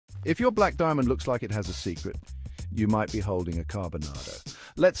If your black diamond looks like it has a secret, you might be holding a Carbonado.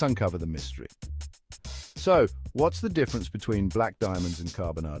 Let's uncover the mystery. So, what's the difference between black diamonds and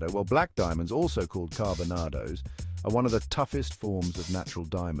Carbonado? Well, black diamonds, also called Carbonados, are one of the toughest forms of natural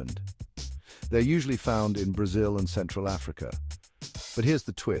diamond. They're usually found in Brazil and Central Africa. But here's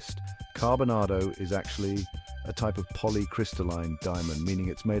the twist. Carbonado is actually a type of polycrystalline diamond, meaning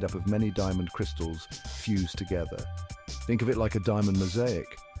it's made up of many diamond crystals fused together. Think of it like a diamond mosaic.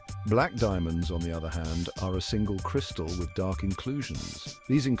 Black diamonds, on the other hand, are a single crystal with dark inclusions.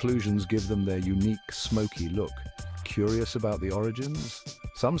 These inclusions give them their unique, smoky look. Curious about the origins?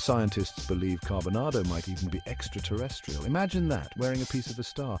 Some scientists believe Carbonado might even be extraterrestrial. Imagine that, wearing a piece of a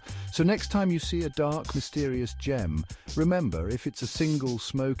star. So next time you see a dark, mysterious gem, remember, if it's a single,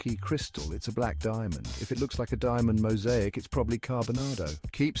 smoky crystal, it's a black diamond. If it looks like a diamond mosaic, it's probably Carbonado.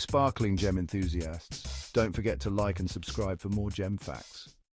 Keep sparkling, gem enthusiasts. Don't forget to like and subscribe for more gem facts.